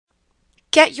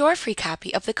Get your free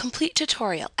copy of the complete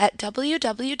tutorial at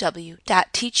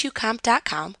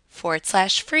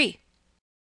www.teachucomp.com/free.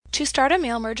 To start a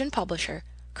mail merge in Publisher,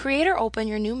 create or open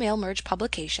your new mail merge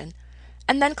publication,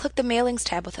 and then click the Mailings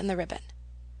tab within the ribbon.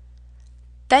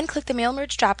 Then click the Mail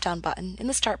Merge drop-down button in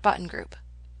the Start Button group.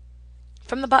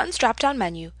 From the button's drop-down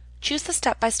menu, choose the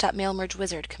Step-by-Step Mail Merge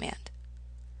Wizard command.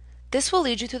 This will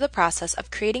lead you through the process of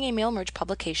creating a mail merge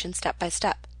publication step by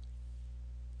step.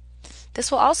 This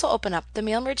will also open up the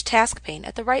Mail Merge task pane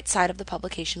at the right side of the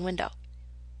publication window.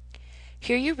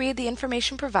 Here you read the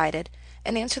information provided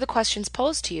and answer the questions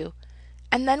posed to you,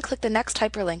 and then click the next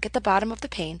hyperlink at the bottom of the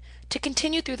pane to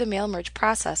continue through the mail merge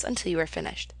process until you are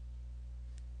finished.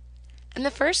 In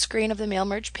the first screen of the mail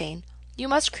merge pane, you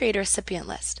must create a recipient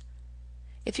list.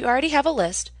 If you already have a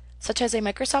list, such as a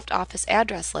Microsoft Office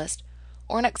address list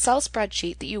or an Excel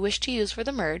spreadsheet that you wish to use for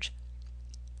the merge,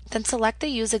 then select the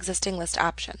Use Existing List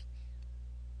option.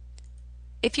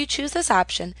 If you choose this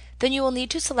option, then you will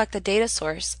need to select the data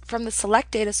source from the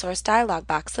Select Data Source dialog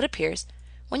box that appears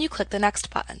when you click the Next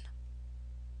button.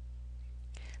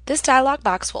 This dialog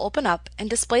box will open up and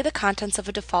display the contents of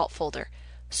a default folder,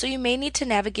 so you may need to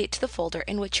navigate to the folder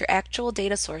in which your actual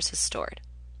data source is stored.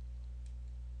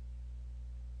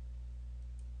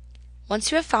 Once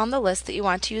you have found the list that you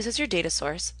want to use as your data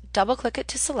source, double-click it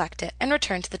to select it and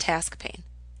return to the task pane.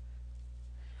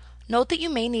 Note that you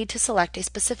may need to select a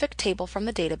specific table from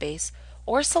the database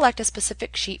or select a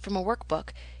specific sheet from a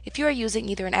workbook if you are using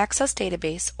either an Access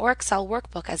database or Excel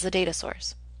workbook as the data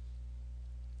source.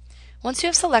 Once you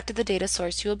have selected the data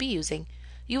source you will be using,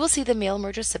 you will see the Mail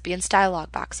Merge Recipients dialog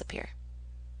box appear.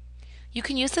 You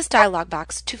can use this dialog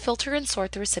box to filter and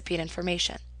sort the recipient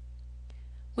information.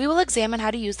 We will examine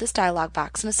how to use this dialog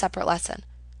box in a separate lesson.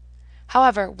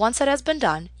 However, once it has been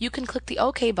done, you can click the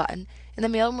OK button in the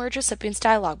Mail Merge Recipients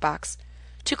dialog box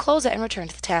to close it and return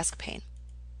to the task pane.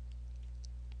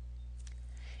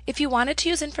 If you wanted to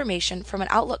use information from an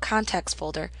Outlook contacts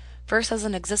folder versus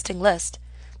an existing list,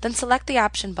 then select the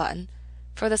Option button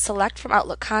for the Select from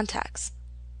Outlook Contacts.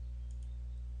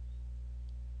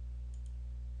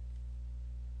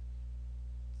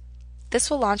 This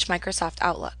will launch Microsoft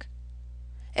Outlook.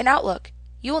 In Outlook,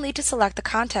 you will need to select the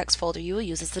Contacts folder you will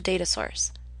use as the data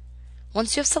source.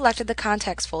 Once you have selected the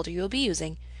Contacts folder you will be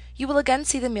using, you will again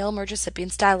see the Mail Merge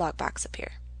Recipients dialog box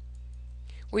appear,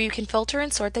 where you can filter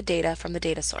and sort the data from the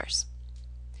data source.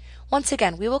 Once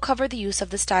again, we will cover the use of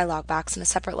this dialog box in a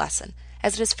separate lesson,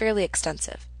 as it is fairly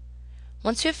extensive.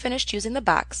 Once you have finished using the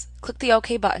box, click the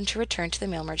OK button to return to the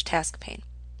Mail Merge task pane.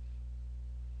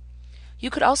 You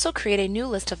could also create a new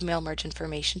list of mail merge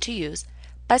information to use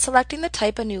by selecting the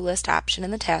Type a New List option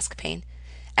in the task pane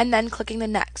and then clicking the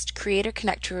Next Create or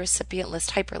Connect to a Recipient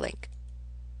List hyperlink.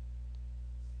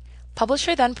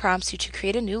 Publisher then prompts you to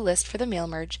create a new list for the mail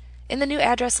merge in the New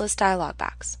Address List dialog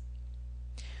box.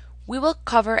 We will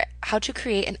cover how to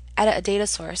create and edit a data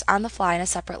source on the fly in a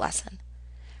separate lesson.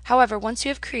 However, once you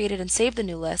have created and saved the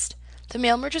new list, the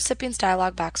Mail Merge Recipients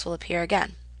dialog box will appear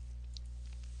again.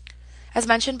 As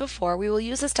mentioned before, we will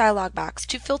use this dialog box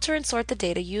to filter and sort the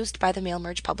data used by the mail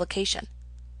merge publication.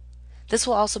 This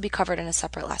will also be covered in a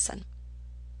separate lesson.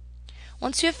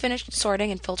 Once you have finished sorting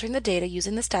and filtering the data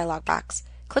using this dialog box,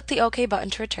 click the OK button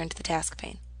to return to the task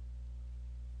pane.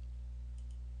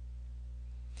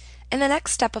 In the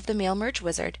next step of the Mail Merge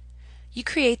Wizard, you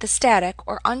create the static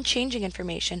or unchanging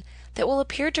information that will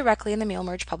appear directly in the mail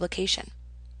merge publication.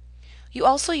 You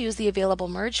also use the available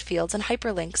merge fields and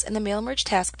hyperlinks in the Mail Merge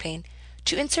task pane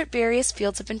to insert various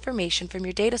fields of information from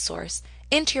your data source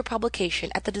into your publication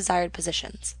at the desired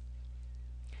positions.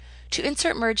 To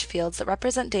insert merge fields that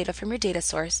represent data from your data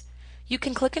source, you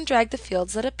can click and drag the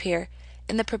fields that appear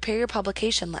in the Prepare Your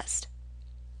Publication list.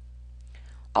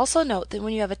 Also note that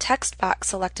when you have a text box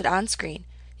selected on screen,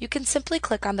 you can simply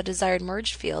click on the desired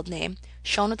merged field name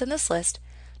shown within this list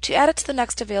to add it to the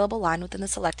next available line within the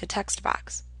selected text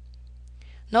box.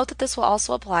 Note that this will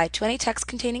also apply to any text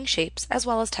containing shapes as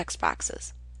well as text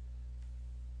boxes.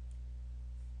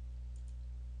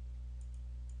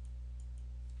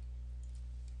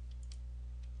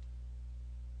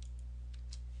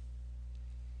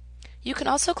 You can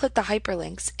also click the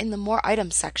hyperlinks in the More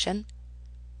Items section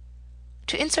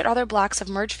to insert other blocks of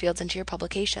merge fields into your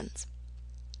publications.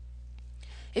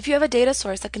 If you have a data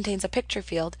source that contains a picture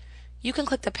field, you can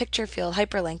click the Picture Field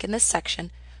hyperlink in this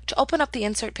section to open up the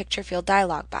Insert Picture Field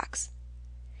dialog box.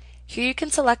 Here you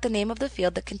can select the name of the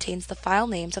field that contains the file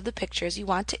names of the pictures you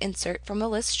want to insert from the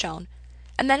list shown,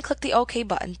 and then click the OK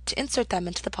button to insert them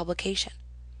into the publication.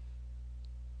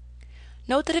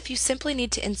 Note that if you simply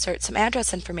need to insert some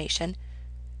address information,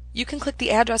 you can click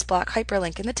the Address block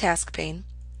hyperlink in the task pane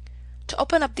to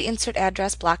open up the Insert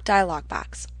Address block dialog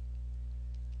box.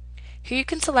 Here you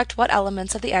can select what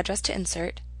elements of the address to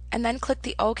insert, and then click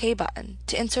the OK button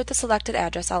to insert the selected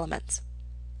address elements.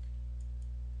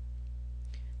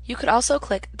 You could also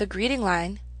click the greeting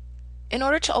line in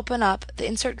order to open up the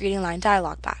Insert Greeting Line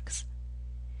dialog box.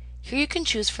 Here you can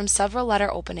choose from several letter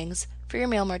openings for your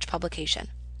mail merge publication.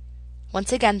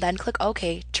 Once again, then click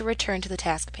OK to return to the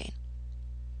task pane.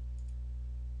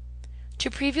 To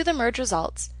preview the merge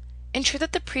results, ensure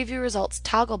that the Preview Results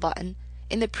toggle button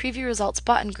in the Preview Results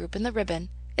button group in the ribbon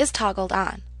is toggled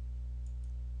on.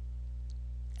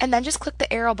 And then just click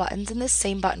the arrow buttons in this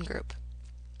same button group.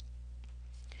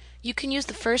 You can use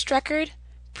the First Record,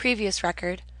 Previous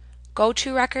Record, Go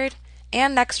To Record,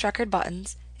 and Next Record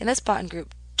buttons in this button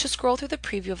group to scroll through the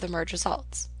preview of the merge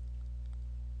results.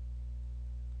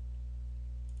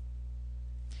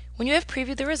 When you have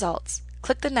previewed the results,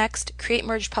 click the next Create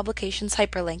Merged Publications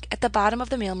hyperlink at the bottom of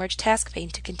the Mail Merge task pane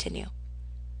to continue.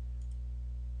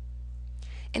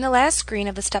 In the last screen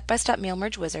of the step-by-step Mail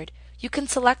Merge wizard, you can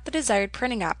select the desired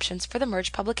printing options for the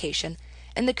merged publication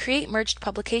in the Create Merged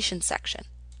Publications section.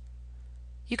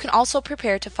 You can also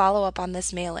prepare to follow up on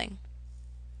this mailing.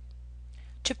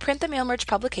 To print the Mail Merge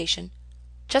publication,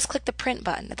 just click the Print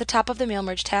button at the top of the Mail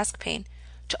Merge task pane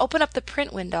to open up the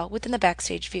Print window within the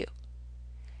Backstage view.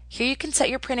 Here you can set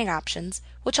your printing options,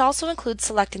 which also includes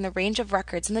selecting the range of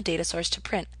records in the data source to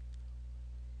print.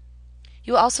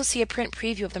 You will also see a print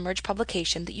preview of the merge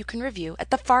publication that you can review at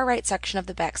the far right section of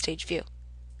the Backstage view.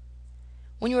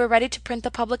 When you are ready to print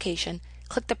the publication,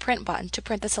 click the Print button to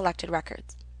print the selected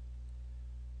records.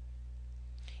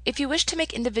 If you wish to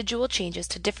make individual changes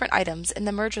to different items in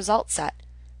the merge results set,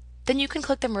 then you can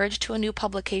click the Merge to a New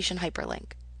Publication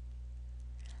hyperlink.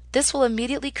 This will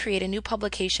immediately create a new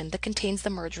publication that contains the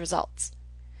merge results.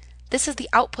 This is the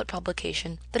output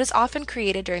publication that is often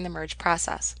created during the merge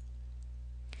process.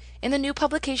 In the new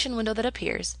publication window that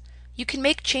appears, you can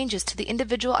make changes to the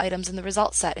individual items in the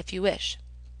results set if you wish.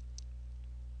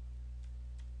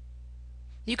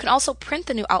 You can also print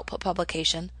the new output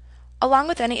publication along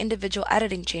with any individual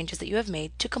editing changes that you have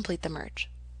made to complete the merge.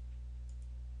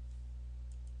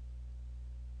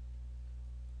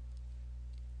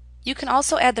 You can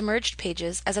also add the merged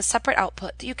pages as a separate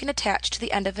output that you can attach to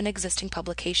the end of an existing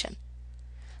publication.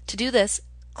 To do this,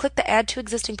 click the Add to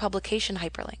Existing Publication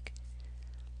hyperlink.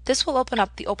 This will open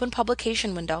up the Open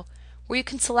Publication window where you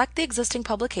can select the existing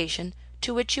publication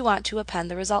to which you want to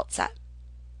append the result set.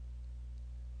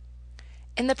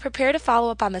 In the Prepare to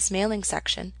Follow Up on this Mailing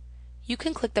section, you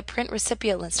can click the Print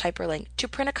Recipient List hyperlink to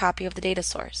print a copy of the data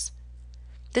source.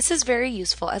 This is very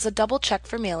useful as a double check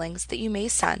for mailings that you may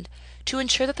send to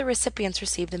ensure that the recipients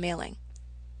receive the mailing.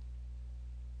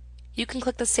 You can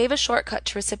click the Save a Shortcut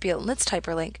to Recipient List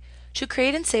hyperlink to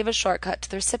create and save a shortcut to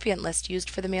the recipient list used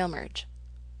for the mail merge.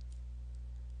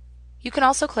 You can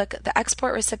also click the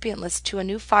Export Recipient List to a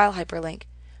New File hyperlink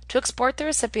to export the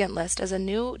recipient list as a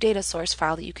new data source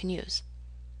file that you can use.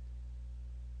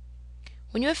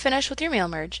 When you have finished with your mail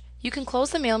merge, you can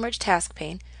close the Mail Merge task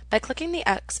pane by clicking the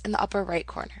X in the upper right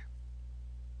corner.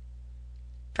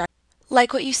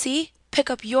 Like what you see? Pick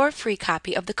up your free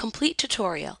copy of the complete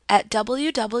tutorial at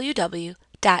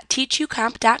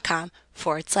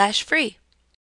www.teachucomp.com/free.